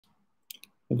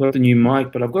I've got the new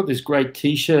mic, but I've got this great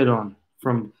T-shirt on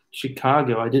from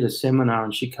Chicago. I did a seminar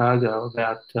in Chicago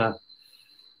about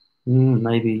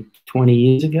maybe 20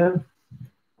 years ago.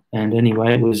 And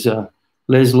anyway, it was Leslo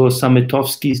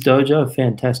Samitovsky's dojo, a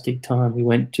fantastic time. We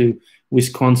went to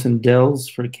Wisconsin Dells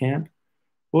for a camp.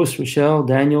 Us, Rochelle,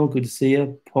 Daniel, good to see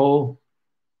you. Paul,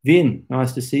 Vin,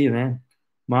 nice to see you, man.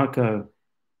 Marco,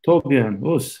 Torbjörn,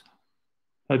 Us,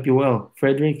 hope you're well.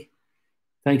 Frederick,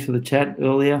 thanks for the chat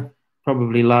earlier.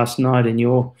 Probably last night in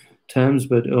your terms,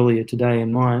 but earlier today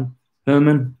in mine.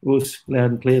 Herman, Us, loud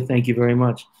and clear, thank you very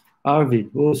much. Arvid,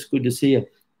 Us, good to see you.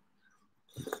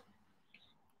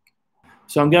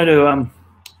 So I'm going to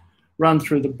run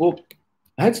through the book.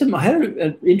 I had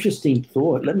an interesting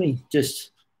thought.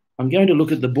 I'm going to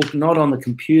look at the book, not on the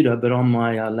computer, but on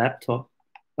my laptop,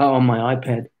 on my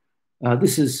iPad.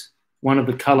 This is one of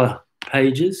the color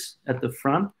pages at the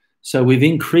front. So we've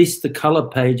increased the color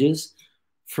pages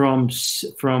from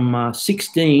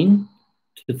 16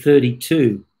 to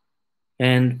 32.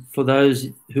 And for those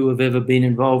who have ever been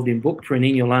involved in book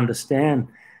printing, you'll understand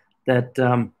that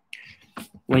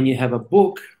when you have a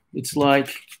book, it's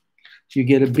like you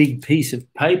get a big piece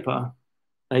of paper.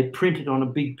 They print it on a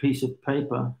big piece of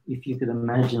paper. If you could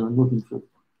imagine, I'm looking for a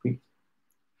big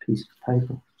piece of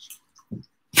paper.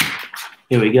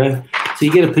 Here we go. So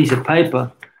you get a piece of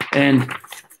paper, and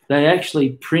they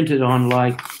actually print it on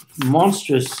like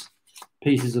monstrous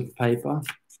pieces of paper,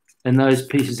 and those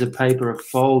pieces of paper are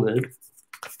folded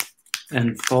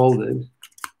and folded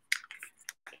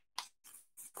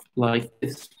like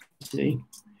this. See?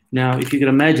 Now, if you could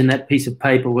imagine that piece of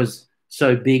paper was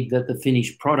so big that the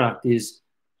finished product is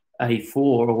A4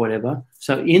 or whatever.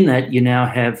 So in that, you now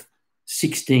have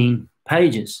 16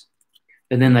 pages.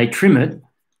 And then they trim it.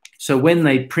 So when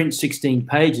they print 16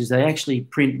 pages, they actually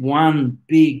print one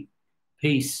big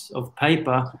piece of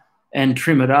paper and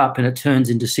trim it up, and it turns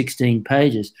into 16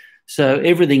 pages. So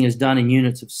everything is done in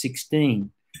units of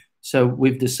 16. So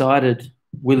we've decided,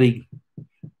 Willie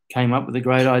came up with a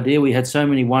great idea. We had so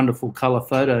many wonderful color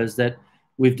photos that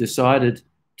we've decided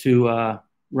to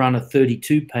run a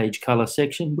 32-page color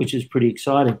section, which is pretty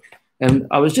exciting. And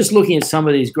I was just looking at some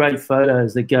of these great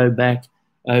photos that go back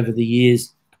over the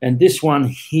years. And this one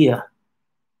here,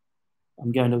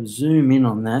 I'm going to zoom in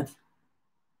on that.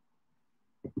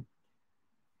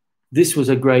 This was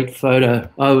a great photo.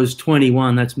 I was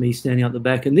 21. That's me standing up the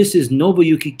back. And this is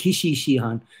Nobuyuki Kishi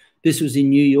Shihan. This was in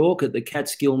New York at the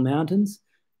Catskill Mountains.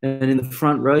 And in the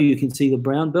front row, you can see the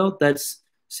brown belt. That's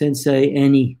Sensei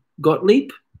Annie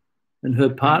Gottlieb. And her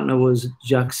partner was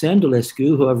Jacques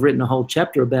Sandulescu, who I've written a whole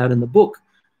chapter about in the book.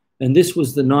 And this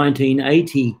was the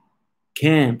 1980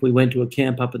 camp. We went to a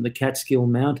camp up in the Catskill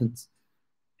Mountains.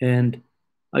 And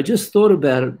I just thought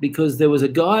about it because there was a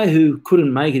guy who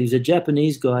couldn't make it. He's a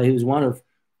Japanese guy. He was one of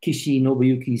Kishi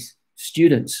Nobuyuki's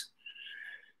students.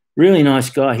 Really nice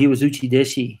guy. He was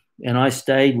Uchideshi. And I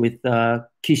stayed with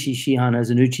Kishi Shihan as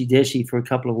an Uchideshi for a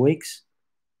couple of weeks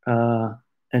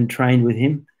and trained with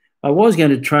him. I was going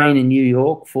to train in New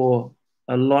York for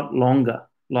a lot longer.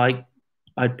 Like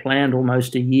I'd planned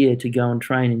almost a year to go and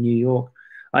train in New York.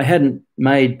 I hadn't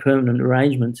made permanent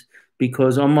arrangements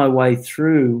because on my way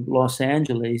through Los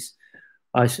Angeles,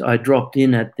 I dropped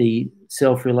in at the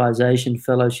Self-Realization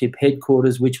Fellowship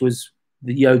headquarters, which was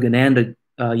the Yogananda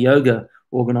yoga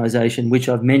organization, which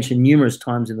I've mentioned numerous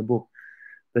times in the book.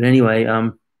 But anyway,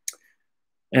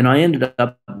 and I ended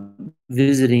up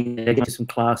visiting, getting some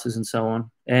classes and so on.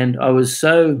 And I was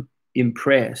so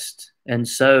impressed and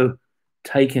so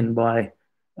taken by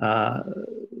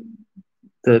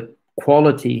the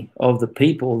quality of the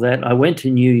people that I went to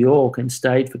New York and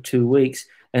stayed for 2 weeks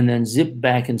and then zipped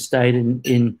back and stayed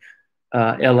in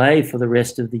LA for the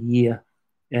rest of the year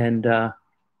and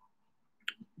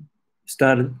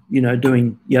started,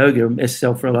 doing yoga,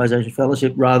 Self-Realization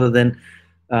Fellowship, rather than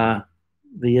the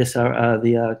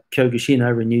Kyokushin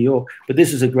over in New York. But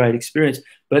this was a great experience.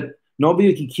 But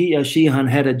Nobuyuki Shihan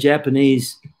had a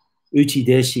Japanese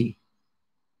Uchideshi,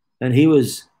 and he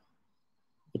was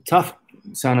a tough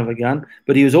son of a gun,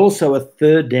 but he was also a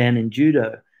third dan in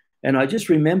judo. And I just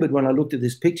remembered when I looked at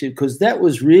this picture, because that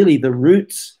was really the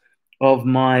roots of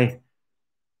my,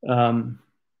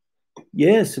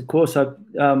 yes, of course,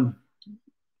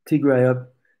 Tigray,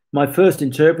 my first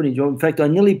interpreting job. In fact, I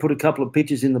nearly put a couple of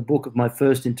pictures in the book of my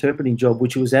first interpreting job,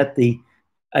 which was at the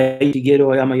Aichigedo,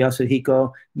 Oyama,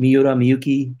 Yasuhiko, Miura,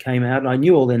 Miyuki came out. And I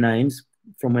knew all their names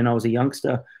from when I was a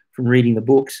youngster from reading the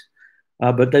books.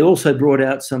 But they also brought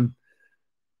out some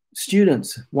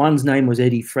students. One's name was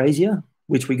Eddie Frazier,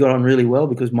 which we got on really well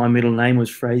because my middle name was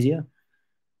Frazier.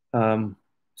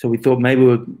 So we thought maybe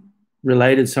we were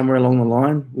related somewhere along the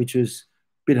line, which was a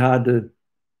bit hard to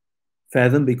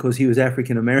fathom because he was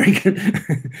African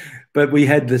American, but we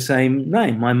had the same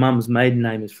name. My mum's maiden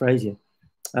name is Frazier.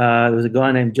 There was a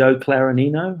guy named Joe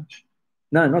Clarinino.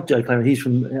 No, not Joe Clarinino. He's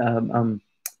from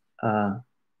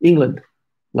England.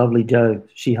 Lovely Joe,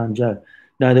 Shihan Joe.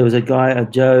 No, there was a guy, a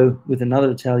Joe, with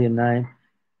another Italian name.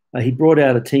 He brought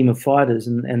out a team of fighters,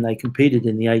 and they competed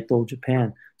in the 8th All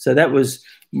Japan. So that was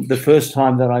the first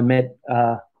time that I met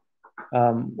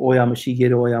Oyama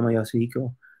Shigeru, Oyama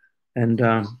Yasuhiko. And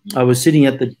I was sitting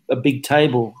at a big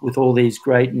table with all these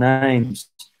great names.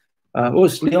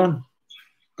 Leon,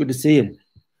 good to see you.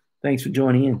 Thanks for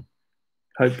joining in.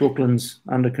 Hope Brooklyn's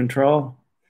under control.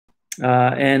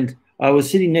 And I was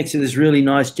sitting next to this really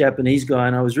nice Japanese guy,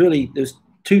 and there's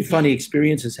two funny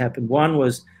experiences happened. One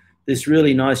was this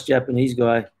really nice Japanese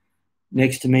guy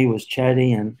next to me was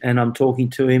chatting, and I'm talking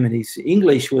to him, and his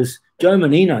English was Joe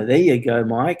Menino. There you go,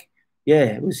 Mike. Yeah,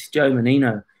 it was Joe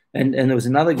Menino. And there was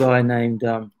another guy named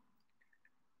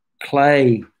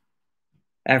Clay,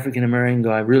 African-American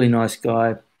guy, really nice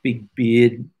guy, big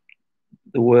beard,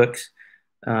 the works.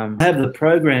 I have the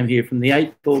program here from the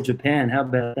 8th All Japan. How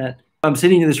about that? I'm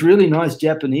sitting to this really nice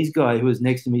Japanese guy who was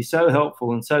next to me, so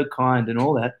helpful and so kind and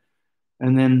all that.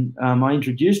 And then I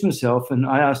introduced myself, and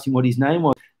I asked him what his name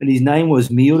was. And his name was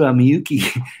Miura Miyuki.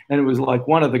 And it was like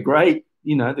one of the great,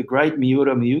 the great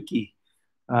Miura Miyuki.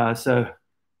 So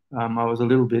I was a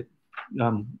little bit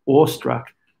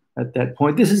awestruck at that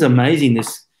point. This is amazing,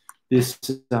 this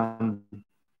because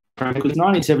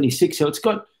 1976, so it's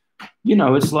got,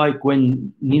 it's like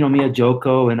when Ninomiya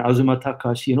Joko and Azuma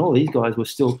Takashi and all these guys were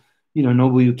still,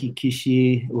 Nobuyuki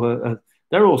Kishi,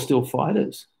 they're all still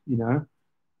fighters,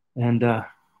 and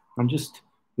I'm just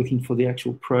looking for the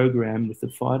actual program with the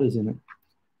fighters in it.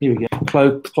 Here we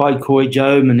go. Clyde Coy,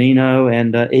 Joe Menino,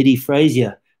 and Eddie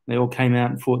Frazier. They all came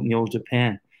out and fought in the All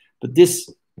Japan. But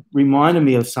this reminded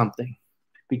me of something,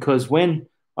 because when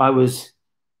I was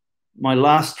my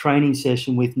last training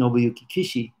session with Nobuyuki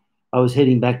Kishi, I was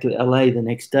heading back to LA the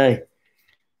next day.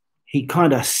 He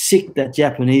kind of sicked that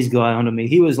Japanese guy onto me.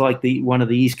 He was like one of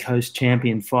the East Coast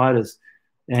champion fighters.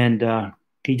 And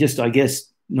he just, I guess,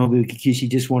 Nobuyuki Kishi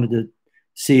just wanted to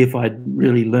see if I'd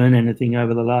really learned anything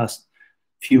over the last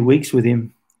few weeks with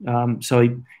him. So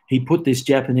he put this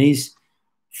Japanese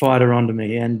fighter onto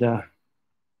me. And,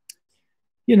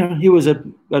 it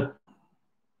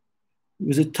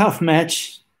was a tough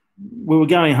match. We were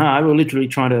going hard. We were literally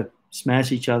trying to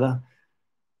smash each other.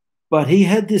 But he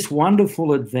had this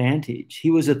wonderful advantage.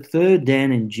 He was a third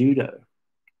dan in judo.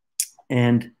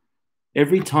 And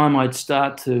every time I'd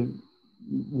start to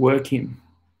work him,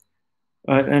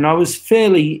 and I was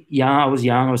fairly young.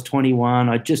 I was 21.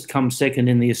 I'd just come second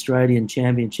in the Australian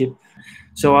Championship.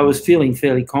 So I was feeling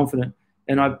fairly confident.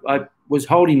 And I was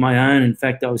holding my own. In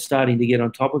fact, I was starting to get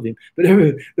on top of him. But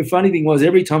the funny thing was,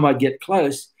 every time I'd get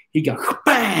close, he'd go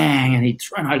bang, and he'd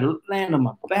throw, and I'd land on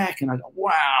my back, and I go,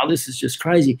 wow, this is just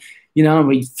crazy. And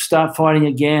we'd start fighting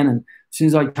again, and as soon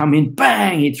as I'd come in,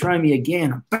 bang, he'd throw me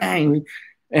again, bang.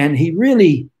 And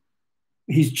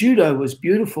his judo was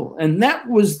beautiful. And that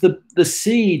was the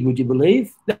seed, would you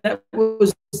believe? That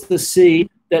was the seed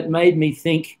that made me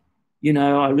think,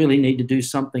 I really need to do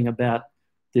something about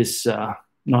this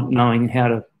not knowing how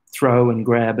to throw and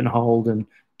grab and hold and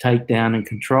take down and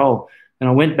control. And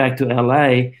I went back to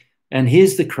LA, and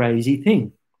here's the crazy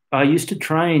thing. I used to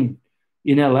train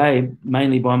in LA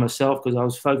mainly by myself because I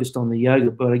was focused on the yoga,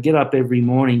 but I get up every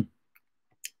morning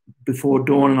before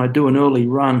dawn and I do an early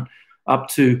run up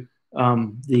to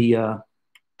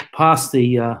past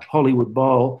the Hollywood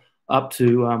Bowl up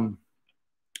to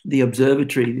the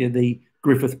observatory, the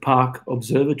Griffith Park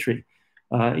Observatory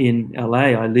in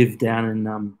LA. I live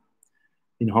down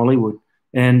in Hollywood.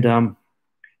 And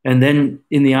then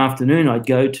in the afternoon, I'd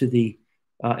go to the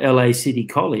LA City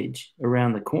College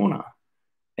around the corner,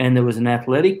 and there was an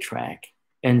athletic track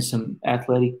and some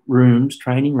athletic rooms,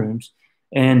 training rooms.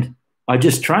 And I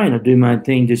just train. I do my own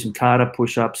thing, do some kata,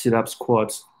 push-ups, sit-ups,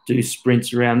 squats, do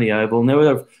sprints around the oval. And there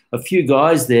were a few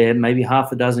guys there, maybe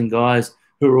half a dozen guys,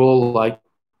 who were all like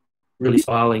really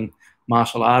styling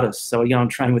martial artists. So I go and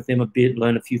train with them a bit,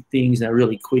 learn a few things. They're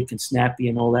really quick and snappy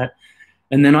and all that.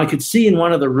 And then I could see in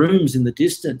one of the rooms in the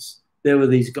distance, there were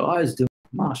these guys doing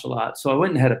martial arts. So I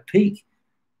went and had a peek,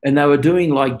 and they were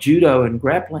doing like judo and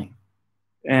grappling.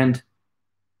 And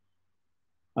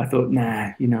I thought,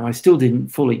 nah, I still didn't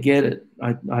fully get it.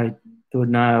 I thought,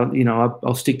 no,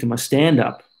 I'll stick to my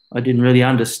stand-up. I didn't really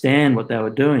understand what they were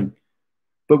doing.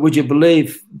 But would you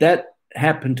believe that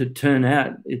happened to turn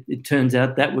out, it turns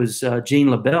out that was Gene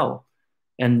LeBell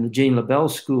and the Gene LeBell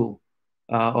School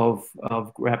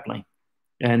of grappling.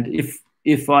 And if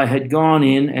if I had gone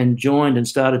in and joined and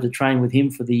started to train with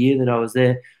him for the year that I was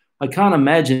there, I can't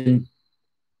imagine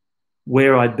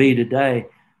where I'd be today.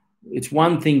 It's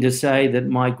one thing to say that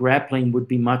my grappling would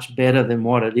be much better than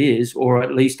what it is, or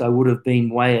at least I would have been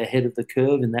way ahead of the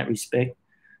curve in that respect.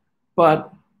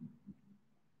 But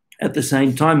at the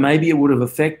same time, maybe it would have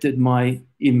affected my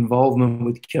involvement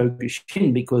with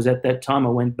Kyokushin, because at that time I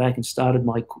went back and started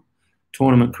my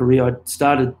tournament career. I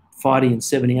started fighting in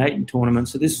 78 in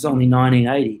tournaments, so this was only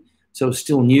 1980. So it was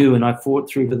still new, and I fought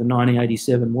through to the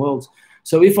 1987 Worlds.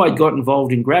 So if I'd got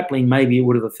involved in grappling, maybe it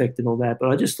would have affected all that. But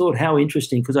I just thought how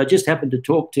interesting, because I just happened to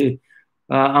talk to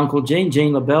Uncle Gene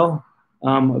LeBell,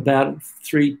 about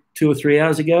 2 or 3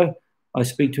 hours ago. I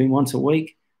speak to him once a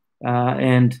week,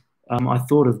 and I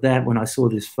thought of that when I saw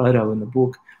this photo in the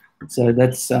book. So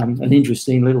that's an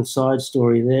interesting little side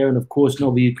story there. And of course,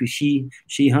 Nobuyuki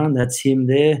Shihan, that's him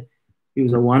there. He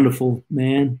was a wonderful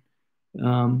man,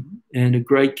 and a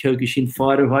great Kyokushin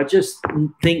fighter who I just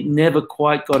think never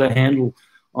quite got a handle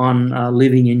on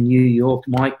living in New York.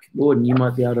 Mike Gordon, you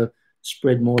might be able to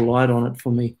spread more light on it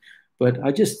for me. But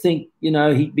I just think,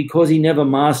 because he never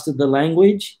mastered the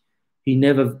language, he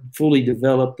never fully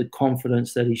developed the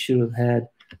confidence that he should have had.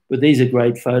 But these are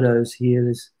great photos here.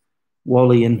 There's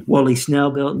Wally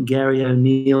Snellbelt and Gary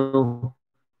O'Neill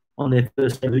on their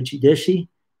first Uchideshi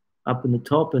up in the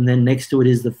top. And then next to it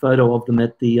is the photo of them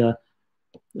at the,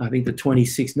 I think the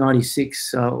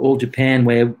 96 All Japan,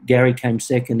 where Gary came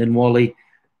second and Wally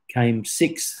came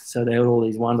sixth. So they had all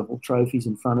these wonderful trophies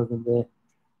in front of them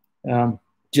there.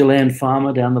 Gillian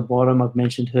Farmer down the bottom, I've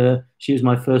mentioned her. She was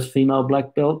my first female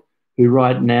black belt, who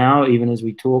right now, even as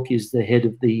we talk, is the head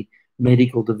of the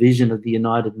medical division of the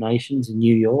United Nations in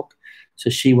New York. So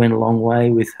she went a long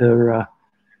way with her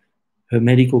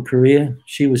medical career.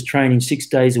 She was training 6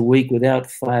 days a week without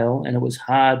fail, and it was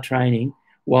hard training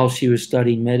while she was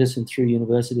studying medicine through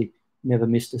university. Never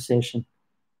missed a session.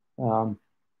 And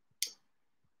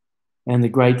the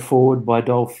great forward by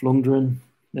Dolph Lundgren.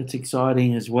 That's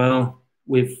exciting as well.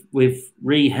 We've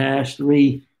rehashed,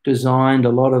 redesigned a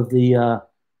lot of the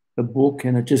book,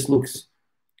 and it just looks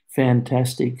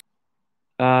fantastic.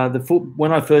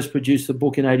 When I first produced the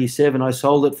book in '87, I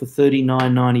sold it for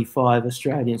 $39.95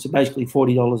 Australian, so basically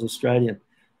 $40 Australian,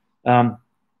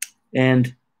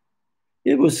 and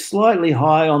it was slightly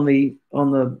high on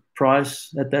the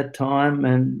price at that time,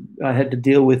 and I had to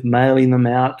deal with mailing them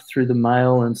out through the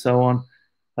mail and so on.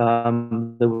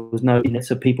 There was no internet,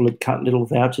 so people had cut little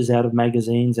vouchers out of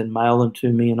magazines and mail them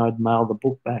to me, and I'd mail the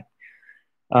book back.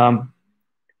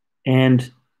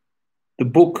 And the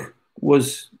book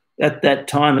was, at that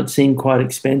time, it seemed quite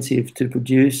expensive to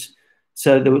produce.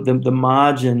 So the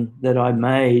margin that I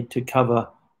made to cover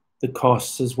the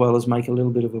costs as well as make a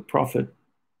little bit of a profit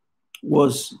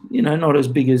was, not as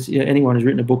big as anyone who's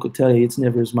written a book will tell you. It's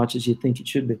never as much as you think it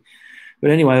should be. But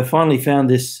anyway, I finally found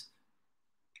this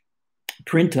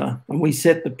printer, and we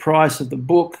set the price of the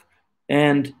book.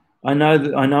 And I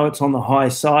know it's on the high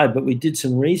side, but we did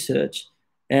some research,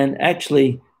 and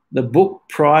actually the book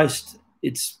priced,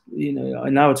 it's, I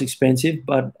know it's expensive,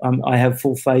 but I have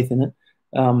full faith in it.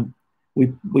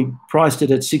 We priced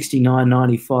it at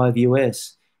 $69.95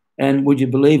 US, and would you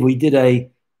believe we did an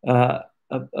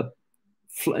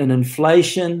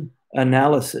inflation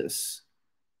analysis,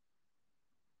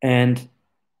 and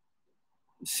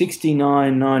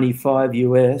 $69.95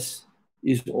 US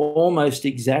is almost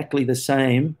exactly the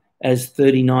same as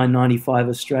 $39.95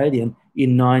 Australian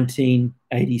in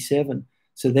 1987.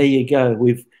 So there you go.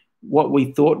 What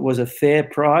we thought was a fair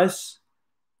price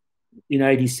in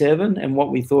 '87, and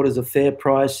what we thought is a fair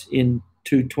price in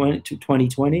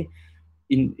 2020.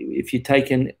 If you take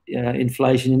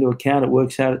inflation into account, it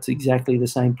works out it's exactly the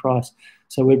same price.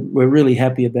 So we're really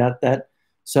happy about that.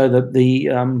 So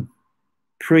the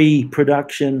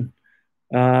pre-production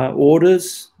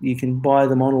orders, you can buy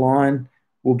them online,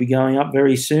 will be going up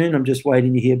very soon. I'm just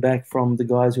waiting to hear back from the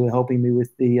guys who are helping me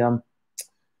with the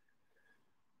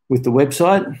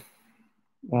website.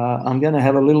 I'm going to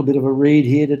have a little bit of a read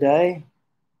here today.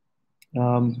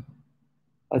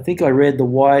 I think I read the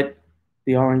white,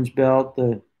 the orange belt,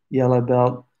 the yellow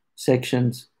belt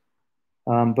sections,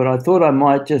 but I thought I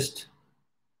might just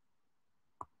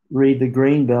read the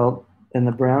green belt and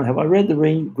the brown. Have I read the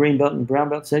green belt and brown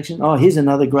belt section? Oh, here's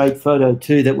another great photo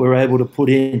too that we're able to put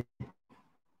in.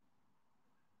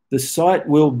 The site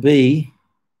will be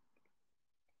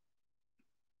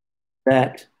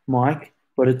that, Mike,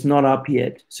 but it's not up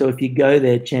yet. So if you go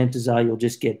there, chances are you'll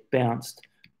just get bounced.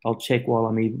 I'll check while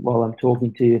I'm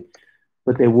talking to you,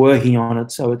 but they're working on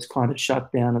it, so it's kind of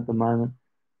shut down at the moment.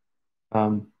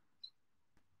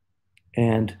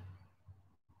 And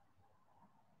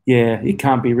Yeah, it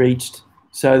can't be reached.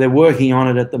 So they're working on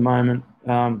it at the moment,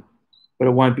 but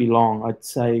it won't be long.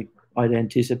 I'd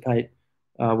anticipate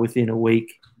within a week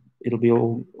it'll be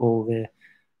all there.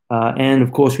 And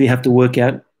of course, we have to work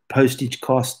out postage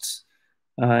costs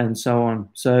and so on.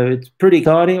 So it's pretty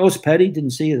exciting. Also, Paddy,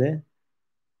 didn't see you there.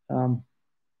 Um,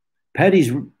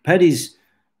 Paddy's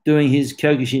doing his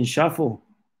Kyokushin shuffle.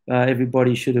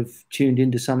 Everybody should have tuned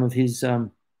into some of his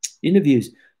interviews.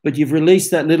 But you've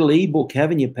released that little ebook,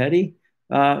 haven't you, Paddy?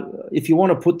 If you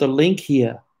want to put the link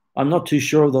here, I'm not too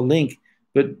sure of the link,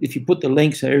 but if you put the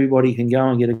link so everybody can go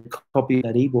and get a copy of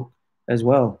that ebook as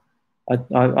well.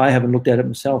 I haven't looked at it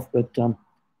myself, but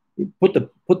put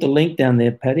the link down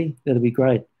there, Paddy. That'll be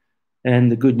great.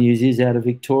 And the good news is out of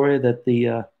Victoria that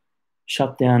the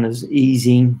shutdown is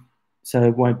easing, so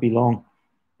it won't be long.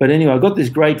 But anyway, I got this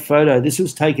great photo. This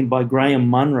was taken by Graham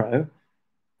Munro.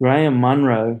 Graham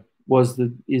Munro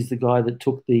is the guy that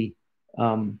took the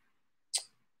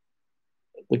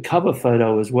cover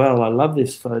photo as well. I love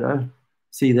this photo.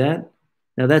 See that?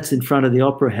 Now that's in front of the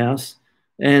Opera House.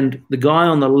 And the guy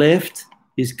on the left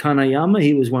is Kanayama.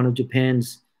 He was one of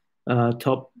Japan's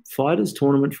top fighters,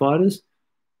 tournament fighters.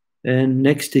 And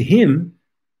next to him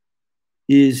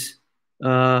is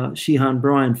Shihan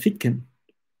Brian Fitkin.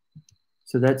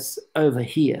 So that's over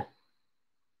here.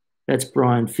 That's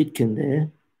Brian Fitkin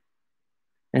there.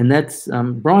 And that's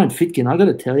Brian Fitkin. I got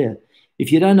to tell you,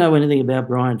 if you don't know anything about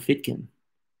Brian Fitkin,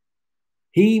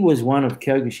 he was one of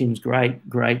Kyokushin's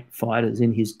great fighters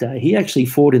in his day. He actually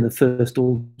fought in the first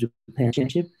All Japan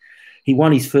Championship. He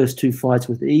won his first 2 fights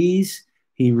with ease.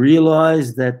 He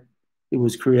realized that it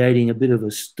was creating a bit of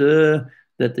a stir,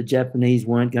 that the Japanese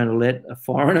weren't going to let a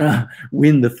foreigner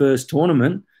win the first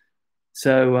tournament.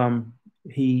 So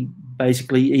he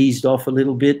basically eased off a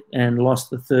little bit and lost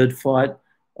the 3rd fight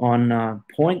on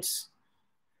points.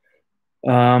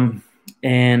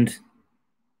 And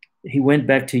he went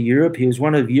back to Europe. He was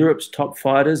one of Europe's top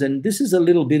fighters. And this is a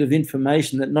little bit of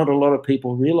information that not a lot of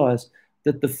people realize,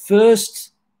 that the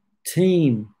first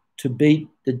team to beat,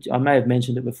 I may have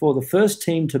mentioned it before, the first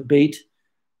team to beat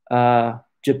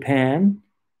Japan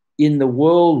in the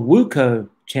World Wuko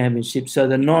Championship, so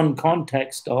the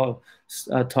non-contact style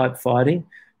type fighting,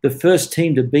 the first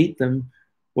team to beat them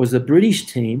was the British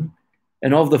team.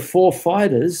 And of the 4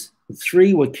 fighters,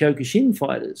 3 were Kyokushin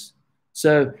fighters.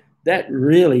 So that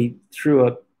really threw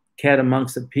a cat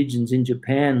amongst the pigeons in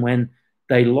Japan when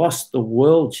they lost the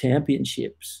world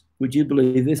championships. Would you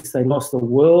believe this? They lost the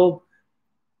world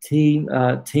team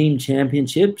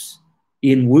championships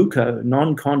in Wuko,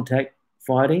 non-contact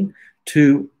fighting,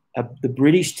 to the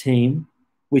British team,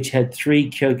 which had 3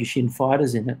 Kyokushin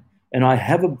fighters in it. And I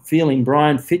have a feeling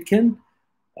Brian Fitkin,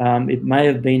 it may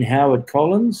have been Howard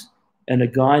Collins, and a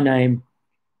guy named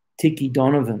Tiki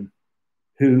Donovan,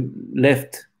 who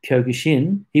left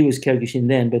Kyokushin. He was Kyokushin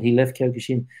then, but he left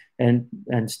Kyokushin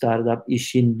and started up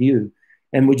Ishin Ryu.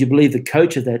 And would you believe the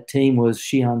coach of that team was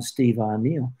Shihan Steve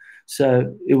Arneal?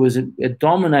 So it was a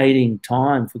dominating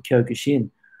time for Kyokushin.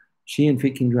 Shihan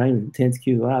Fitkin Graham, 10th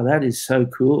Q. Wow, that is so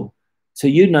cool. So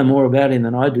you'd know more about him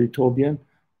than I do, Torbjörn.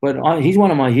 But he's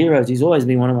one of my heroes. He's always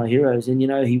been one of my heroes. And, you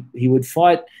know, he would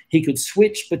fight. He could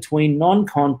switch between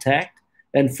non-contact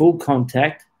and full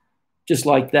contact just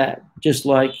like that, just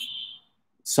like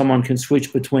someone can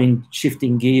switch between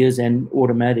shifting gears and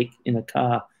automatic in a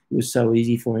car. It was so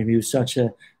easy for him. He was such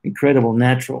an incredible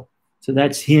natural. So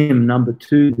that's him, number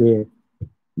 2 there.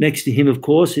 Next to him, of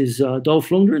course, is Dolph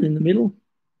Lundgren in the middle.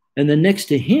 And then next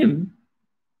to him,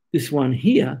 this one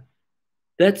here,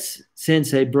 that's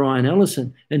Sensei Brian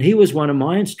Ellison. And he was one of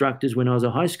my instructors when I was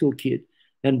a high school kid.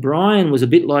 And Brian was a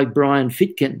bit like Brian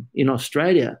Fitkin in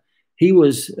Australia. He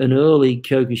was an early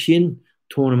Kyokushin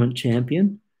tournament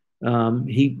champion.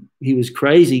 He was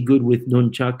crazy good with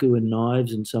nunchaku and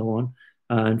knives and so on.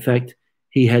 In fact,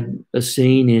 he had a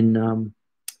scene in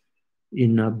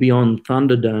Beyond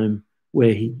Thunderdome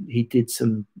where he did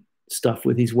some stuff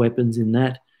with his weapons in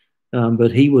that.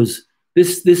 But he was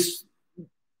this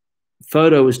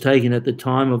photo was taken at the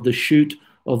time of the shoot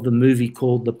of the movie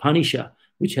called The Punisher,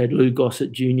 which had Lou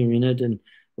Gossett Jr. in it, and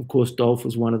of course Dolph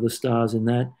was one of the stars in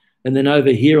that. And then over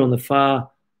here on the far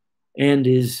end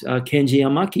is Kenji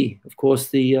Amaki, of course,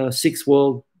 the 6th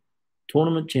world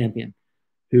tournament champion,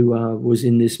 who was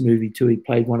in this movie too. He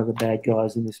played one of the bad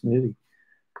guys in this movie.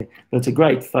 But it's a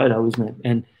great photo, isn't it?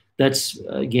 And that's,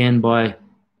 again, by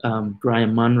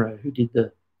Graham Munro, who did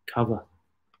the cover.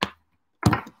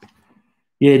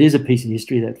 Yeah, it is a piece of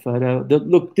history, that photo.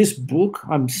 Look, this book,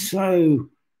 I'm so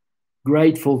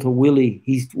grateful to Willie.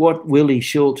 Willie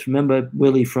Schultz, remember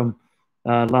Willie from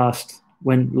last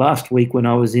week when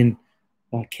I was in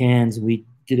Cairns, we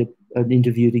did an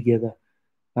interview together.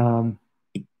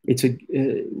 It's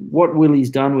what Willie's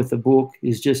done with the book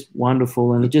is just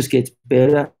wonderful, and it just gets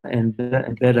better and better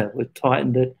and better. We've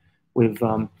tightened it. We've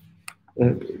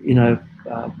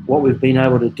what we've been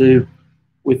able to do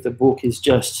with the book is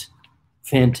just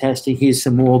fantastic. Here's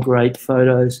some more great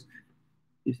photos.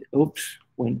 Oops,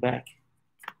 went back.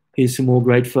 Here's some more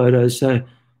great photos. So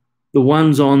the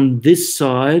ones on this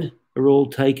side are all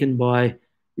taken by,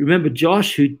 remember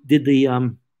Josh, who did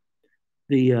the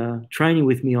training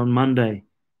with me on Monday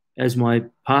as my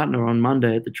partner on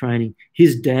Monday at the training.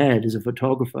 His dad is a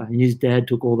photographer, and his dad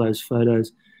took all those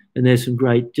photos. And there's some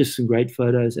great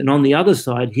photos. And on the other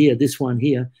side here, this one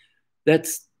here,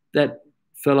 that's that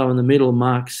fellow in the middle,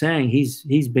 Mark Sang. He's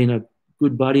been a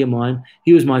good buddy of mine.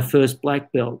 He was my first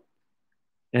black belt.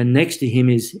 And next to him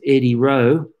is Eddie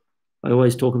Rowe. I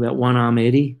always talk about One Arm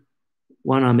Eddie.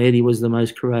 One Arm Eddie was the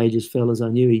most courageous fellas I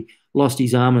knew. He lost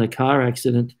his arm in a car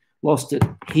accident, lost it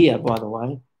here, by the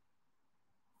way.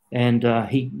 And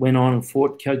he went on and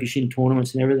fought Kyokushin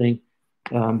tournaments and everything.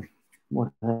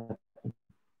 What happened?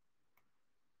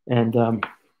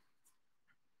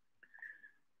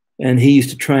 And he used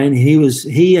to train.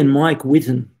 He and Mike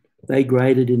Witten, they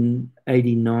graded in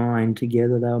 '89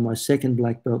 together. They were my second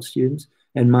black belt students.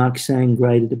 And Mark Sang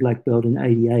graded the black belt in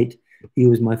 '88. He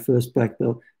was my first black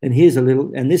belt. And here's a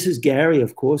little, and this is Gary,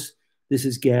 of course. This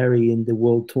is Gary in the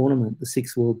world tournament, the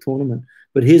 6th world tournament.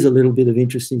 But here's a little bit of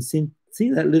interesting thing.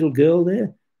 See that little girl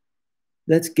there?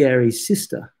 That's Gary's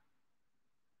sister,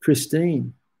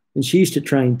 Christine. And she used to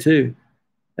train too.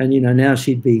 And, now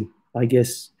she'd be, I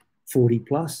guess, 40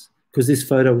 plus, because this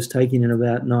photo was taken in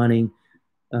about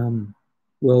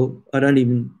I don't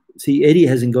even, see, Eddie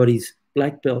hasn't got his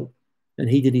black belt, and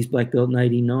he did his black belt in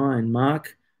 '89.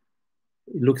 Mark,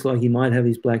 it looks like he might have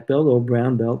his black belt or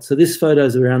brown belt. So this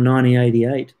photo's around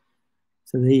 1988.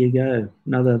 So there you go,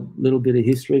 another little bit of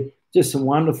history. Just some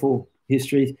wonderful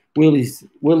history.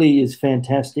 Willie is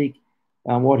fantastic.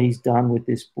 What he's done with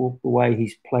this book, the way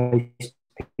he's placed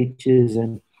pictures,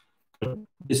 and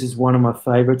this is one of my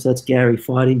favorites. That's Gary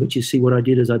fighting, but you see what I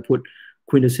did is I put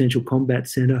Quintessential Combat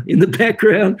Center in the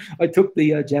background. I took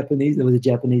the Japanese, there was a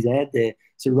Japanese ad there.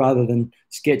 So rather than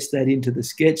sketch that into the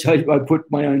sketch, I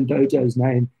put my own dojo's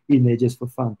name in there just for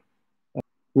fun.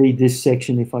 Read this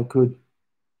section if I could.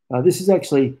 This is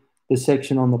actually the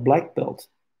section on the black belt.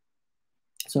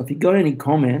 So if you've got any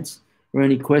comments or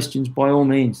any questions, by all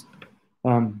means,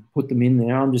 put them in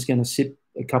there. I'm just going to sip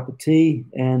a cup of tea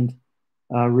and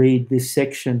read this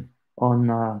section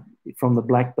on from the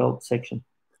black belt section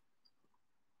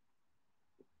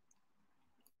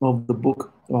of the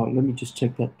book. Oh, let me just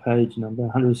check that page number,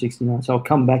 169. So I'll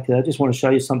come back to that. I just want to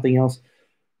show you something else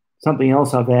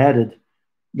I've added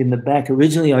in the back.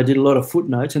 Originally, I did a lot of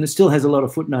footnotes, and it still has a lot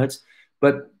of footnotes,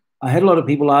 but I had a lot of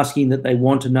people asking that they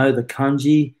want to know the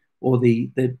kanji or the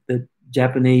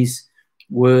Japanese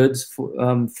words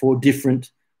for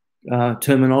different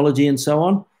terminology and so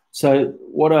on. So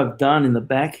what I've done in the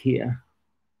back here,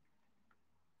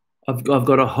 I've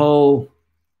got a whole,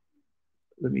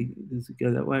 does it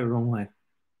go that way or wrong way?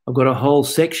 I've got a whole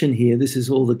section here. This is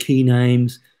all the key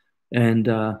names and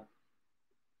a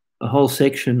whole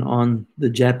section on the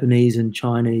Japanese and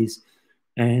Chinese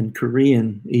and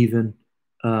Korean even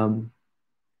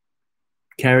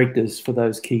characters for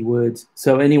those key words.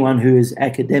 So anyone who is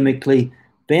academically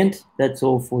bent, that's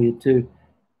all for you too.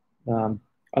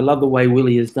 I love the way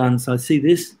Willie has done. So see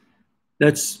this?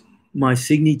 That's my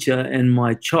signature and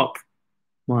my chop,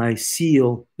 my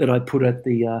seal that I put at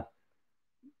the,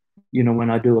 when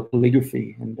I do a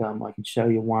calligraphy. And I can show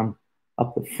you one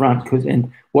up the front.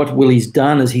 And what Willie's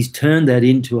done is he's turned that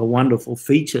into a wonderful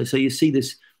feature. So you see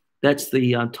this, that's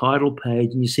the title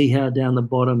page. And you see how down the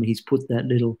bottom he's put that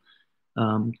little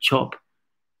chop.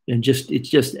 And it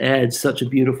just adds such a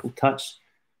beautiful touch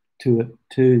to it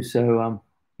too. So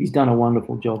he's done a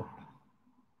wonderful job.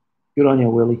 Good on you,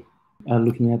 Willie,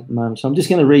 looking at the moment. So I'm just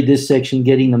going to read this section,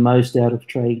 getting the most out of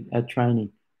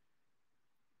training.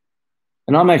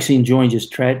 And I'm actually enjoying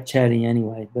just chatting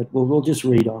anyway, but we'll just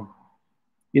read on.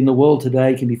 In the world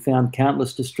today can be found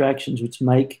countless distractions which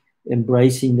make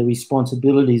embracing the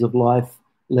responsibilities of life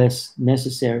less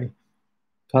necessary.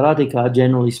 Karateka,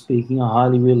 generally speaking, are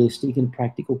highly realistic and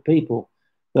practical people.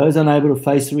 Those unable to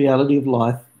face the reality of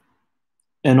life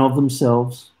and of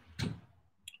themselves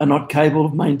are not capable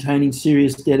of maintaining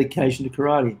serious dedication to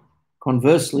karate.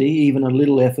 Conversely, even a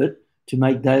little effort to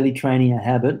make daily training a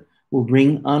habit will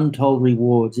bring untold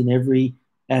rewards in every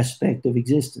aspect of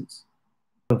existence.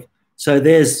 So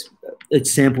there's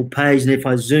its sample page, and if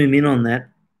I zoom in on that,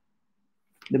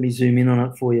 let me zoom in on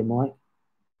it for you, Mike.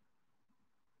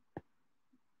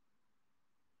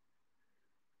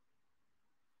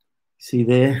 See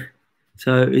there?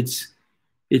 So it's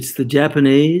the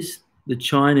Japanese, the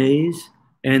Chinese,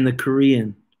 and the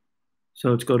Korean.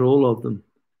 So it's got all of them.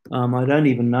 I don't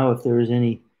even know if there is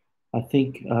any. I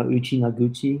think Uchi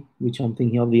Naguchi, which I'm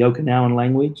thinking of, the Okinawan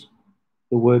language,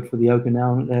 the word for the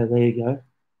Okinawan. There you go.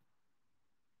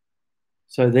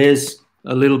 So there's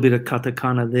a little bit of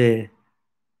katakana there,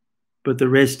 but the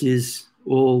rest is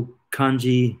all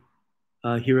kanji,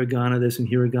 hiragana. There's some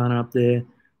hiragana up there.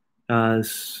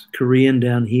 Korean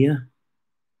down here.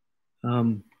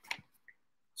 Um,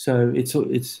 so it's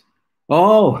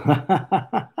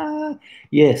oh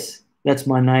yes, that's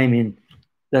my name in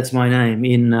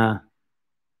I'll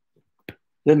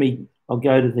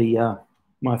go to the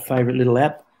my favorite little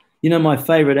app. You know my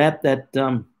favorite app, that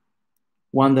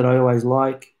one that I always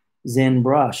like, Zen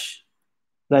Brush.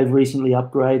 They've recently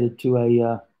upgraded to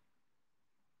a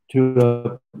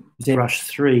Zen Brush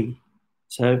 3.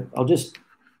 So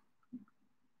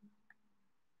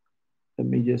let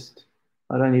me just,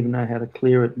 I don't even know how to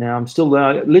clear it now. I'm still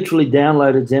literally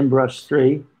downloaded ZenBrush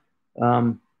 3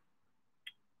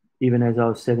 even as I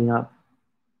was setting up.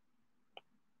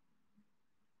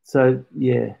 So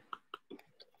yeah.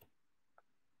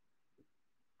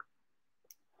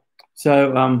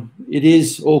 So it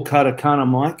is all katakana,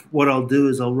 Mike. What I'll do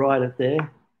is I'll write it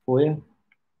there for you.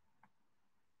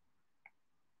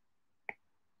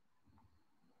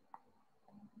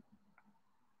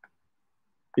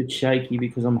 Bit shaky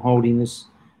because I'm holding this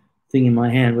thing in my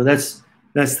hand. Well, that's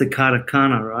the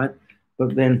katakana, right?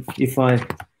 But then if I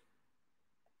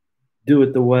do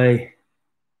it the way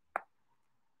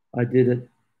I did it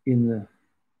in the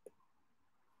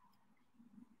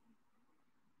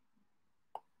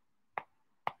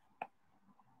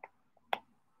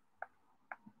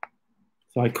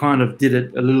So I kind of did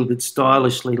it a little bit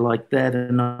stylishly like that,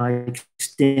 and I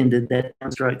extended that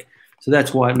downstroke. So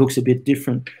that's why it looks a bit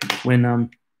different when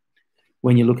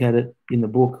you look at it in the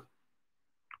book.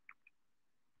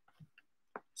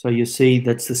 So you see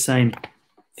that's the same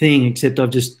thing, except I've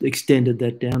just extended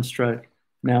that downstroke.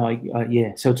 Now,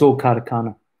 yeah, so it's all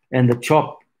katakana. And the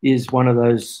chop is one of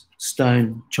those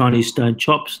Chinese stone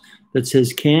chops that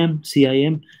says CAM,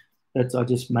 C-A-M. I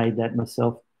just made that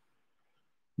myself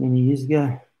many years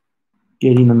ago.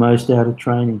 Getting the most out of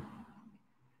training.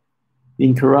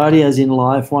 In karate, as in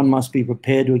life, one must be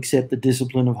prepared to accept the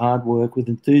discipline of hard work with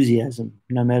enthusiasm,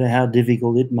 no matter how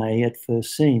difficult it may at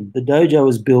first seem. The dojo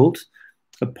is built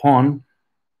upon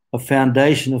a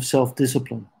foundation of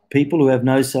self-discipline. People who have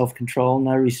no self-control,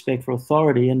 no respect for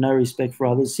authority, and no respect for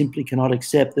others simply cannot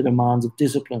accept the demands of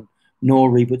discipline, nor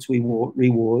reap its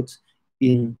rewards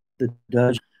in the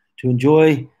dojo. To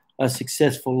enjoy a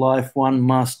successful life, one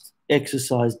must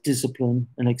exercise discipline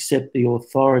and accept the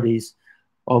authorities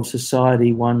of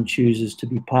society one chooses to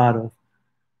be part of.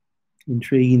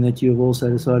 Intriguing that you have also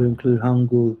decided to include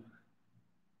Hangul.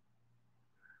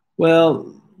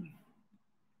 Well,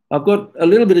 I've got a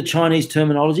little bit of Chinese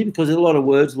terminology because there's a lot of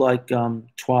words like Chuan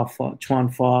Fa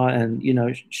and,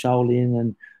 Shaolin,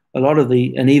 and a lot of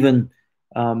and even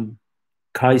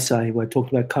Kaisei, where I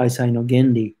talked about Kaisei no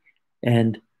Gendi,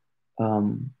 and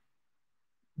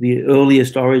the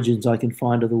earliest origins I can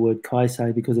find of the word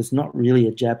Kaisei, because it's not really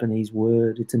a Japanese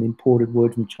word, it's an imported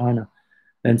word from China.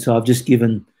 And so I've just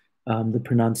given the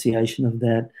pronunciation of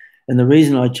that. And the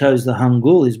reason I chose the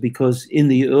Hangul is because in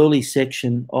the early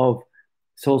section of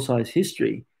Sosai's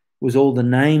history was all the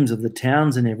names of the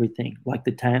towns and everything, like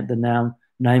the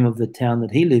name of the town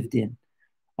that he lived in,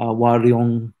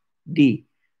 Waryong-di.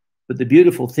 But the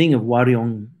beautiful thing of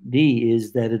Waryong-di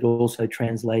is that it also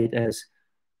translates as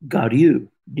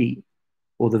Garyu-di,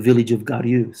 or the village of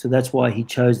Garyu. So that's why he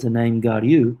chose the name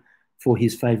Garyu for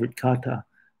his favorite kata,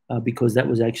 because that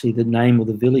was actually the name of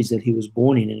the village that he was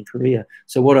born in Korea.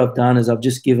 So what I've done is I've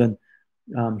just given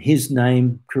his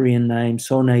name, Korean name,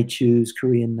 Sonei Chu's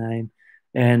Korean name,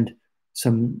 and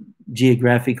some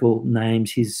geographical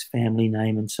names, his family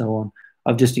name, and so on.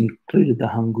 I've just included the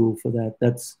Hangul for that.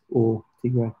 That's all,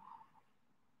 Tigray.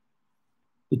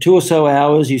 The 2 or so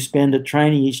hours you spend at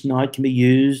training each night can be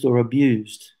used or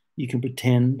abused. You can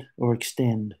pretend or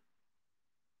extend.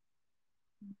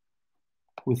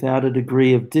 Without a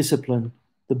degree of discipline,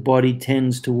 the body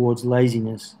tends towards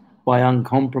laziness. By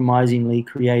uncompromisingly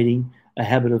creating a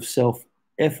habit of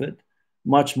self-effort,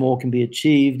 much more can be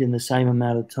achieved in the same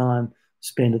amount of time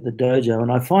spent at the dojo. And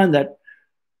I find that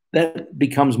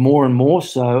becomes more and more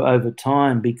so over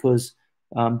time, because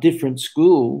different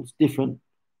schools, different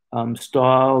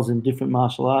styles and different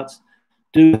martial arts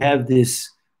do have this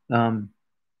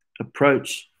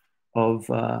approach of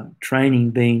training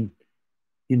being,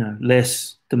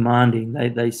 less demanding.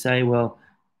 They say, well,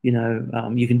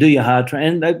 You can do your hard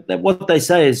training. And what they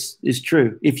say is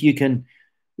true. If you can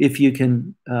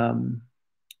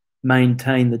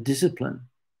maintain the discipline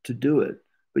to do it,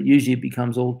 but usually it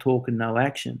becomes all talk and no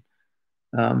action.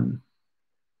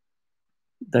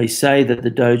 They say that the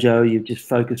dojo, you just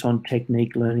focus on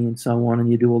technique learning and so on,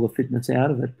 and you do all the fitness out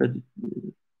of it. But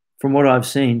from what I've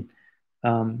seen,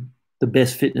 the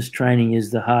best fitness training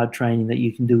is the hard training that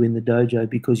you can do in the dojo,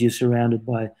 because you're surrounded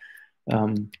by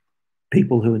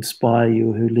people who inspire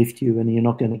you, who lift you, and you're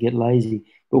not going to get lazy.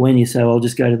 But when you say, I'll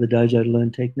just go to the dojo to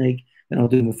learn technique and I'll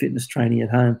do my fitness training at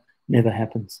home, never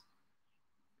happens.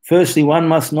 Firstly, one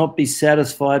must not be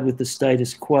satisfied with the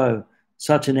status quo.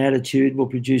 Such an attitude will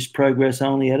produce progress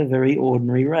only at a very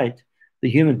ordinary rate. The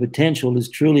human potential is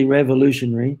truly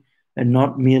revolutionary and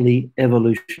not merely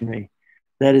evolutionary.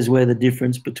 That is where the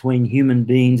difference between human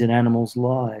beings and animals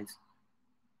lies.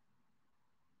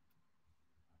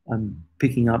 I'm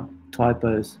picking up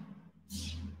typos.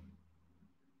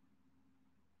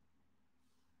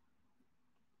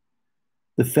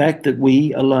 The fact that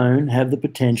we alone have the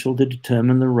potential to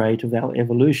determine the rate of our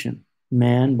evolution.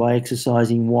 Man, by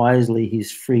exercising wisely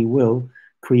his free will,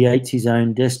 creates his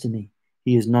own destiny.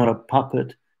 He is not a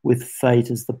puppet with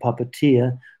fate as the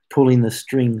puppeteer, pulling the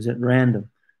strings at random.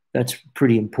 That's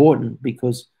pretty important,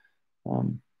 because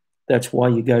that's why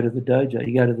you go to the dojo.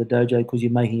 You go to the dojo because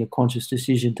you're making a conscious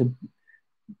decision to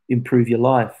improve your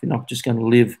life. You're not just going to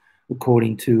live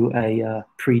according to a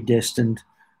predestined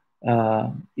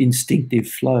instinctive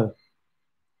flow.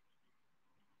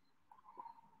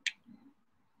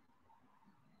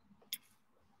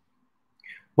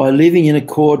 By living in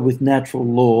accord with natural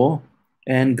law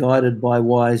and guided by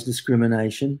wise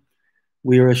discrimination,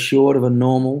 we are assured of a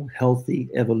normal, healthy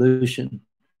evolution.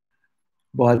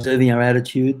 By observing our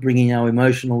attitude, bringing our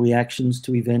emotional reactions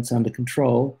to events under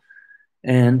control,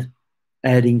 and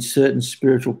adding certain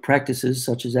spiritual practices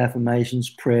such as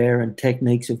affirmations, prayer, and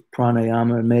techniques of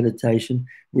pranayama and meditation,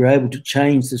 we're able to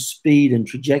change the speed and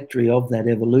trajectory of that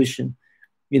evolution.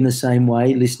 In the same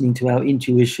way, listening to our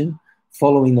intuition,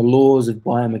 following the laws of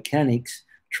biomechanics,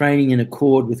 training in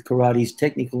accord with karate's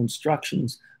technical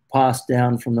instructions passed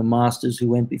down from the masters who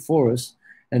went before us,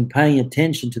 and paying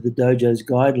attention to the dojo's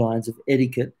guidelines of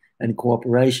etiquette and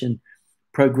cooperation,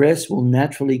 progress will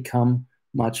naturally come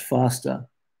much faster.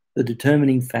 The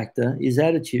determining factor is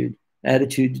attitude.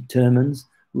 Attitude determines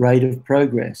rate of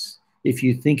progress. If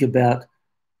you think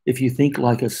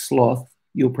like a sloth,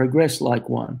 you'll progress like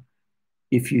one.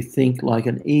 If you think like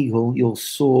an eagle, you'll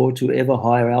soar to ever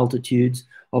higher altitudes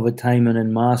of attainment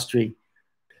and mastery.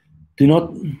 Do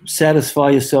not satisfy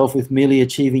yourself with merely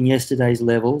achieving yesterday's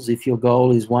levels. If your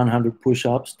goal is 100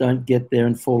 push-ups, don't get there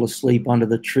and fall asleep under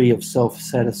the tree of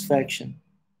self-satisfaction.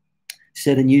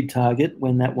 Set a new target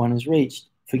when that one is reached.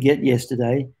 Forget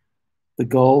yesterday. The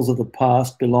goals of the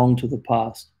past belong to the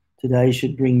past. Today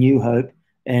should bring new hope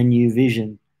and new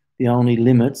vision. The only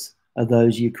limits are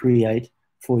those you create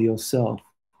for yourself.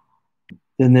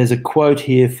 Then there's a quote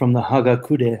here from the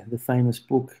Hagakure, the famous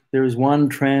book. There is one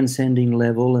transcending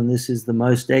level, and this is the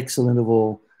most excellent of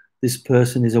all. This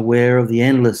person is aware of the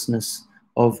endlessness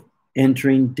of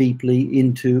entering deeply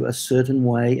into a certain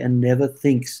way and never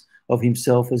thinks of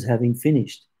himself as having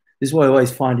finished. This is what I always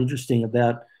find interesting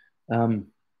about karate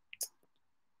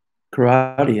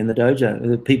in the dojo.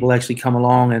 That people actually come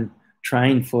along and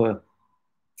train for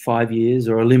 5 years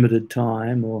or a limited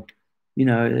time, or,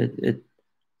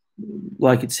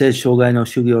 like it says, Shogai no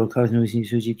shugyo karate no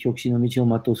shuji kyokushin no michi o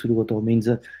matou suru koto, means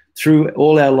that through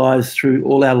all our lives,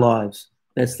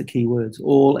 that's the key words,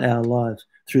 all our lives,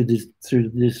 through the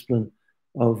discipline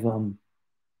of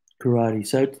karate.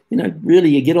 So, really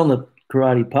you get on the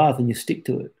karate path and you stick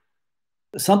to it.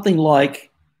 Something like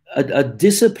a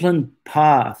disciplined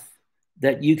path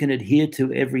that you can adhere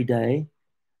to every day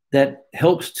that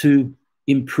helps to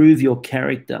improve your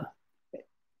character,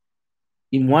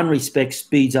 in one respect,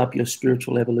 speeds up your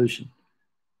spiritual evolution.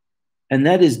 And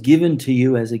that is given to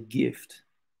you as a gift.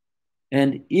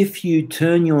 And if you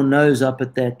turn your nose up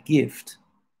at that gift,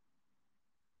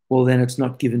 well, then it's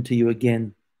not given to you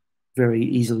again very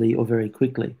easily or very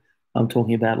quickly. I'm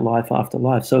talking about life after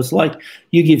life. So it's like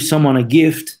you give someone a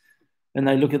gift and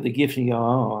they look at the gift and you go,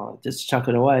 oh, just chuck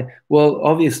it away. Well,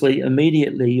 obviously,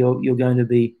 immediately you're going to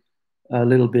be a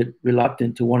little bit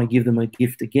reluctant to want to give them a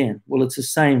gift again. Well, it's the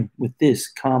same with this.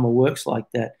 Karma works like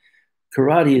that.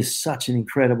 Karate is such an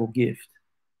incredible gift.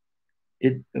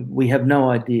 We have no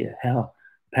idea how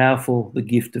powerful the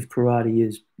gift of karate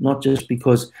is, not just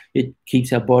because it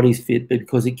keeps our bodies fit, but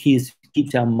because it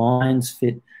keeps our minds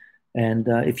fit. And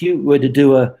if you were to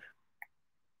do a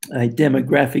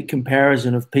demographic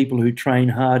comparison of people who train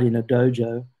hard in a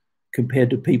dojo compared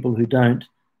to people who don't,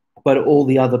 but all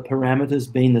the other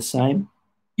parameters being the same,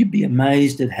 you'd be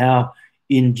amazed at how,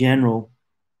 in general,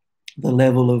 the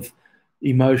level of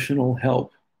emotional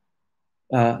help,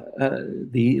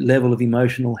 the level of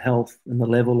emotional health and the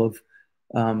level of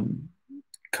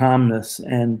calmness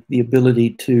and the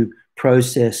ability to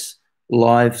process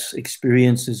life's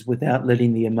experiences without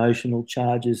letting the emotional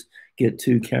charges get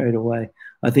too carried away.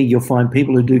 I think you'll find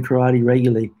people who do karate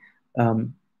regularly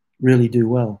really do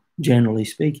well, generally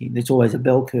speaking. There's always a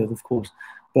bell curve, of course,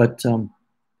 but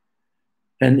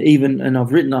and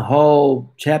I've written a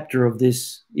whole chapter of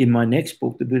this in my next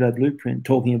book, The Budo Blueprint,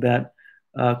 talking about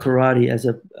karate as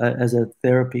a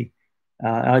therapy.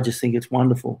 I just think it's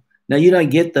wonderful. Now, you don't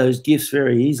get those gifts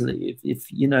very easily.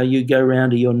 If you know, you go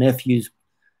around to your nephew's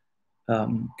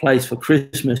place for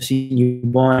Christmas and you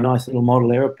buy a nice little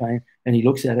model airplane and he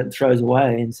looks at it and throws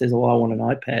away and says, oh, I want an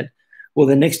iPad. Well,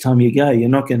 the next time you go, you're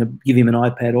not going to give him an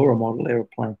iPad or a model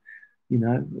airplane. You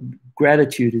know,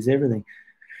 gratitude is everything.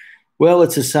 Well,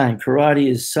 it's the same. Karate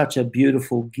is such a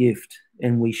beautiful gift,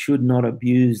 and we should not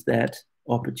abuse that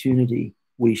opportunity.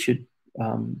 We should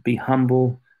be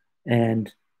humble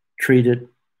and treat it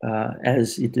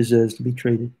as it deserves to be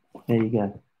treated. There you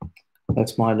go.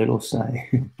 That's my little say.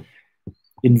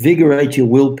 Invigorate your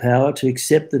willpower to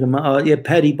accept the demand. Oh, yeah,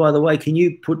 Patty, by the way, did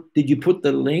you put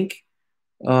the link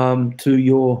to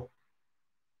your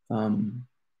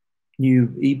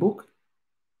new ebook?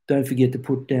 Don't forget to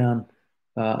put down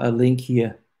a link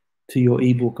here to your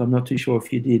ebook. I'm not too sure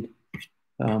if you did.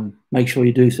 Make sure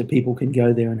you do so people can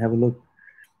go there and have a look.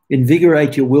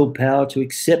 Invigorate your willpower to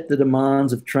accept the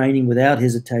demands of training without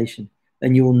hesitation,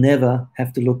 and you will never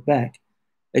have to look back.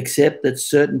 Accept that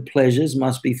certain pleasures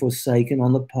must be forsaken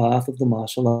on the path of the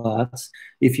martial arts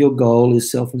if your goal is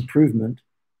self-improvement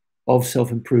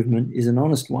is an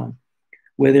honest one.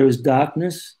 Where there is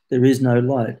darkness, there is no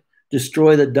light.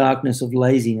 Destroy the darkness of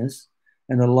laziness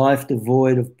and a life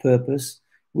devoid of purpose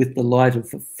with the light of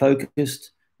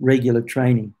focused, regular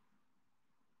training.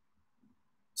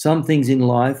 Some things in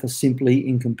life are simply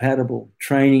incompatible.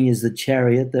 Training is the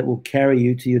chariot that will carry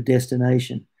you to your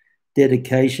destination.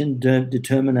 Dedication,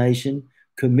 determination,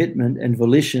 commitment, and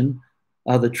volition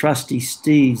are the trusty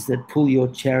steeds that pull your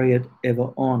chariot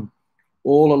ever on.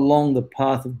 All along the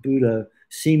path of Budo,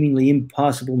 seemingly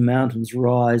impassable mountains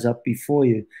rise up before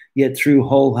you, yet through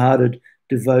wholehearted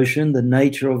devotion, the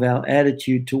nature of our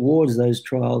attitude towards those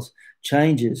trials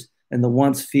changes, and the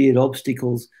once feared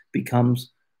obstacles become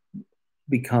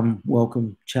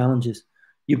welcome challenges.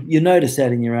 You notice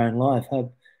that in your own life.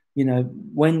 You know,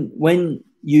 when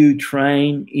you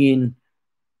train in,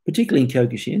 particularly in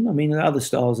Kyokushin, I mean, other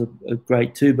styles are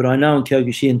great too, but I know in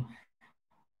Kyokushin,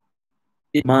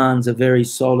 it demands a very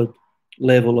solid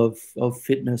level of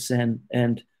fitness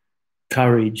and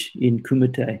courage in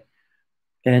kumite.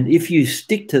 And if you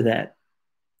stick to that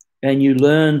and you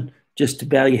learn just to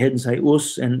bow your head and say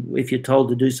us, and if you're told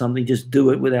to do something, just do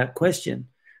it without question,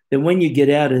 then when you get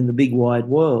out in the big wide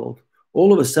world,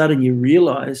 all of a sudden you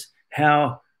realize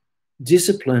how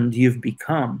disciplined you've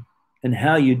become and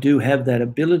how you do have that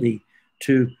ability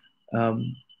to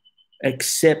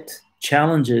accept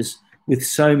challenges with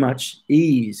so much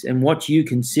ease, and what you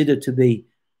consider to be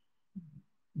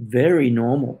very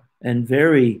normal and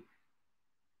very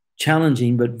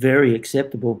challenging but very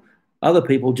acceptable, other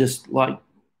people just like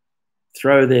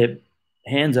throw their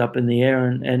hands up in the air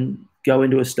and go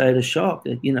into a state of shock,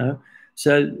 you know.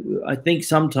 So I think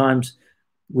sometimes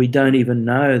we don't even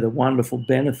know the wonderful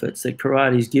benefits that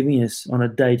karate is giving us on a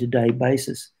day-to-day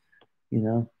basis. You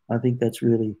know, I think that's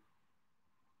really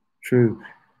true.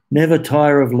 Never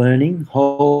tire of learning.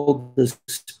 Hold the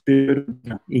spirit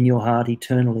in your heart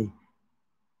eternally.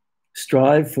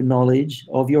 Strive for knowledge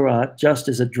of your art just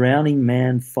as a drowning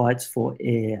man fights for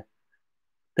air.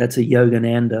 That's a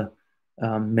Yogananda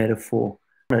metaphor.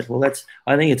 Well,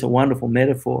 I think it's a wonderful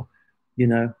metaphor. You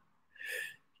know,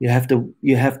 you have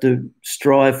to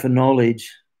strive for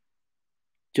knowledge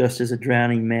just as a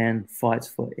drowning man fights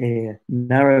for air.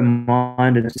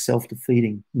 Narrow-mindedness is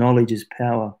self-defeating. Knowledge is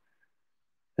power.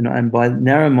 And by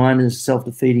narrow-mindedness,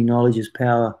 self-defeating, knowledge is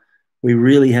power, we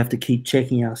really have to keep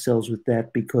checking ourselves with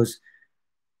that, because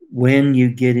when you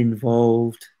get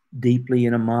involved deeply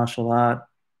in a martial art,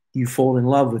 you fall in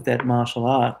love with that martial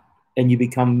art and you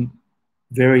become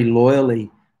very loyally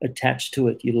attached to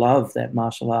it. You love that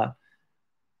martial art.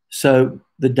 So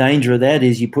the danger of that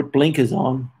is you put blinkers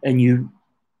on and you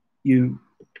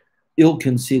ill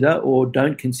consider or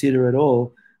don't consider at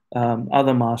all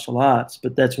other martial arts.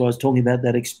 But that's why I was talking about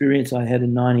that experience I had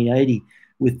in 1980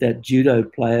 with that judo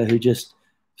player who just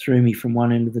threw me from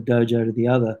one end of the dojo to the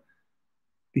other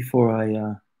before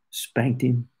I spanked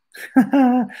him.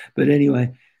 But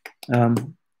anyway,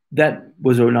 that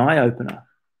was an eye-opener.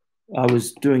 I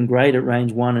was doing great at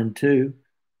range 1 and 2,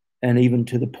 and even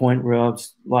to the point where I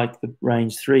was like the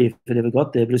range 3 if it ever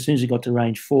got there. But as soon as it got to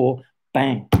range 4,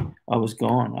 bang, I was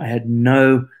gone. I had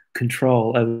no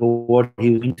control over what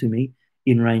he was into me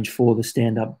in range 4, the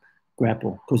stand-up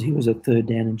grapple, because he was a third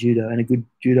dan in judo and a good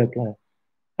judo player.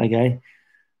 Okay,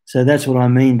 so that's what I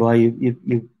mean by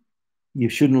you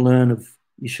shouldn't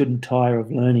you shouldn't tire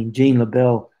of learning. Gene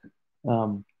LeBell,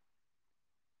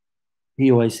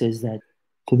 he always says that.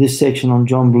 To this section on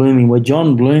Jon Bluming, where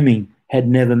Jon Bluming had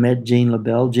never met Gene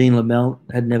LeBell, Gene LeBell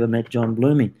had never met Jon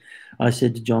Bluming. I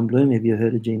said to Jon Bluming, "Have you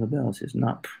heard of Gene LeBell?" He says,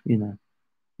 "No, you know."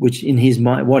 Which in his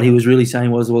mind, what he was really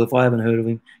saying was, "Well, if I haven't heard of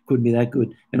him, couldn't be that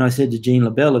good." And I said to Gene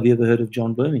LeBell, "Have you ever heard of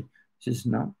Jon Bluming?" He says,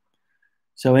 "No."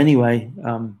 So anyway,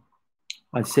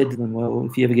 I said to them, "Well,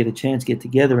 if you ever get a chance, get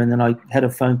together." And then I had a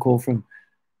phone call from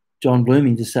Jon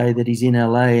Bluming to say that he's in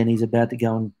LA and he's about to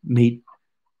go and meet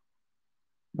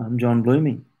Jon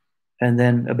Bluming. And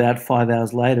then about 5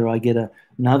 hours later, I get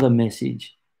another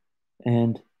message.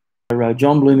 And I wrote,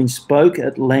 "Jon Bluming spoke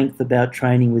at length about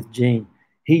training with Gene.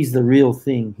 He's the real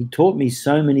thing. He taught me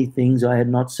so many things I had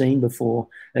not seen before.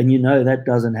 And you know, that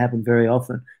doesn't happen very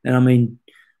often." And I mean,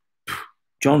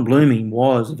 Jon Bluming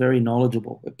was very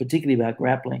knowledgeable, particularly about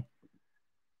grappling.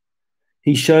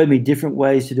 He showed me different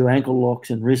ways to do ankle locks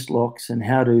and wrist locks and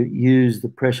how to use the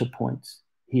pressure points.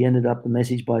 He ended up the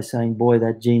message by saying, "Boy,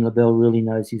 that Gene LeBell really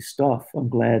knows his stuff. I'm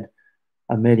glad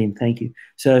I met him. Thank you."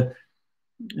 So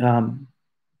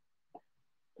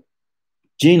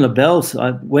Gene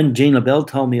LeBell, when Gene LeBell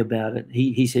told me about it,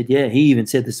 he said, yeah, he even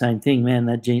said the same thing, man,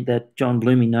 that Jon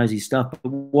Bluming knows his stuff. But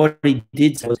what he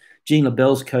did say was Gene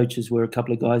LeBell's coaches were a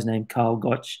couple of guys named Carl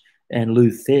Gotch and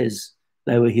Lou Thez.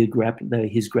 They were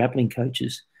his grappling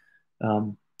coaches.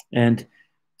 And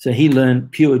so he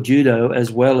learned pure judo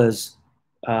as well as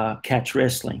catch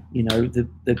wrestling. You know,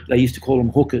 they used to call them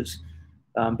hookers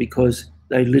because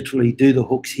they literally do the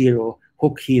hooks here or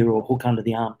hook under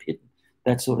the armpit,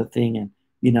 that sort of thing. And,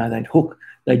 you know,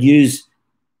 they'd use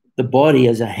the body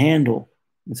as a handle.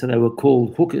 And so they were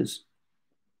called hookers.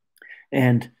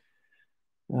 And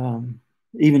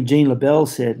even Gene LeBell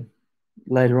said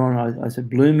later on, I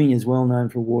said, Bluming is well known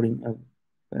for awarding.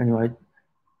 Anyway,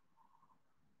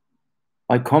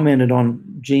 I commented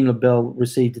on Gene LeBell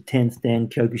received a 10th Dan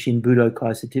Kyokushin Budo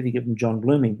Kai certificate from Jon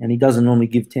Bluming, and he doesn't normally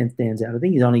give 10th Dans out. I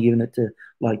think he's only given it to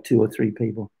like 2 or 3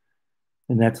 people.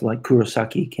 And that's like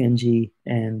Kurosaki, Kenji,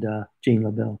 and Gene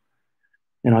LeBell.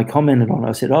 And I commented on it.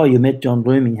 I said, "Oh, you met Jon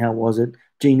Bluming. How was it?"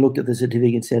 Gene looked at the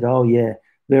certificate and said, "Oh, yeah,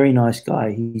 very nice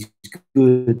guy. He's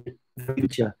good.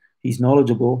 He's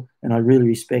knowledgeable, and I really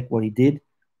respect what he did.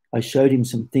 I showed him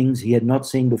some things he had not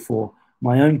seen before.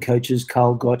 My own coaches,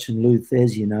 Carl Gotch and Lou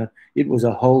Thez, you know, it was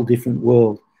a whole different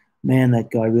world. Man,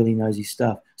 that guy really knows his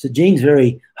stuff." So Gene's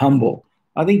very humble.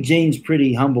 I think Gene's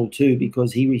pretty humble too,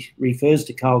 because he refers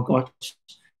to Carl Gotch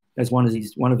as one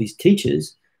of his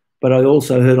teachers. But I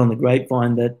also heard on the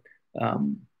grapevine that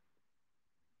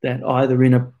that either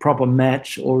in a proper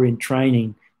match or in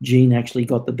training, Gene actually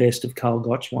got the best of Carl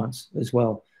Gotch once as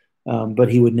well.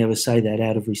 But he would never say that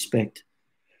out of respect.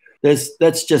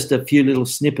 That's just a few little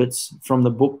snippets from the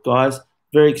book, guys.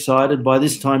 Very excited. By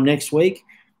this time next week,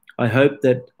 I hope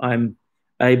that I'm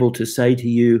able to say to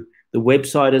you, the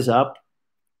website is up,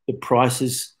 the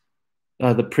prices,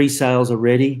 the pre-sales are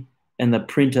ready, and the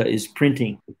printer is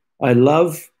printing. I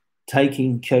love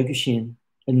taking Kyokushin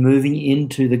and moving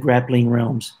into the grappling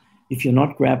realms. If you're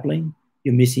not grappling,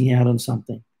 you're missing out on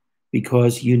something,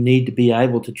 because you need to be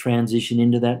able to transition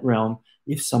into that realm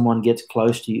if someone gets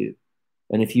close to you.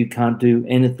 And if you can't do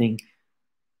anything,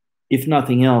 if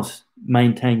nothing else,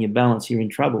 maintain your balance, you're in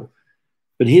trouble.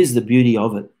 But here's the beauty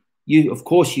of it. Of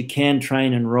course, you can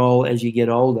train and roll as you get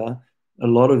older. A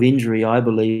lot of injury, I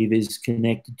believe, is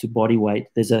connected to body weight.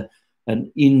 There's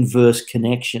an inverse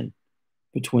connection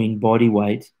between body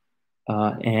weight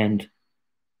and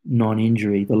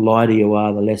non-injury. The lighter you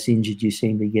are, the less injured you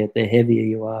seem to get. The heavier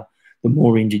you are, the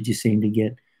more injured you seem to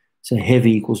get. So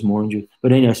heavy equals more injury.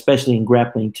 But anyway, especially in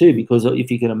grappling too, because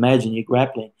if you can imagine you're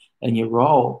grappling and you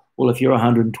roll, well, if you're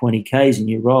 120 Ks and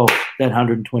you roll, that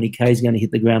 120 Ks is going to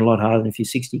hit the ground a lot harder than if you're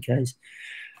 60 Ks.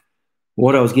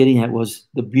 What I was getting at was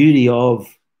the beauty of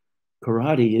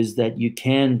karate is that you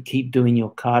can keep doing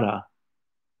your kata,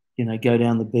 you know, go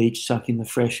down the beach, suck in the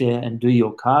fresh air and do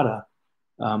your kata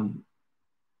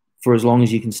for as long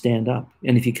as you can stand up.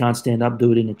 And if you can't stand up,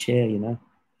 do it in a chair, you know.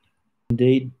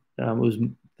 Indeed, it was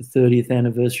the 30th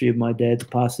anniversary of my dad's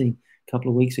passing a couple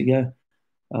of weeks ago.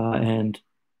 And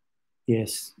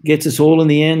Yes, gets us all in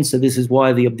the end. So this is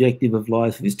why the objective of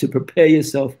life is to prepare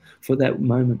yourself for that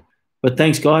moment. But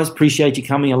thanks, guys. Appreciate you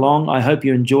coming along. I hope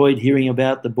you enjoyed hearing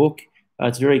about the book.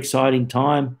 It's a very exciting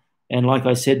time. And like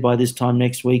I said, by this time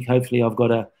next week, hopefully I've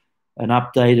got an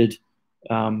updated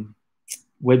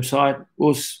website.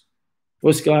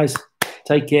 Us, guys.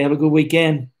 Take care. Have a good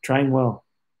weekend. Train well.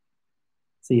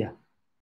 See ya.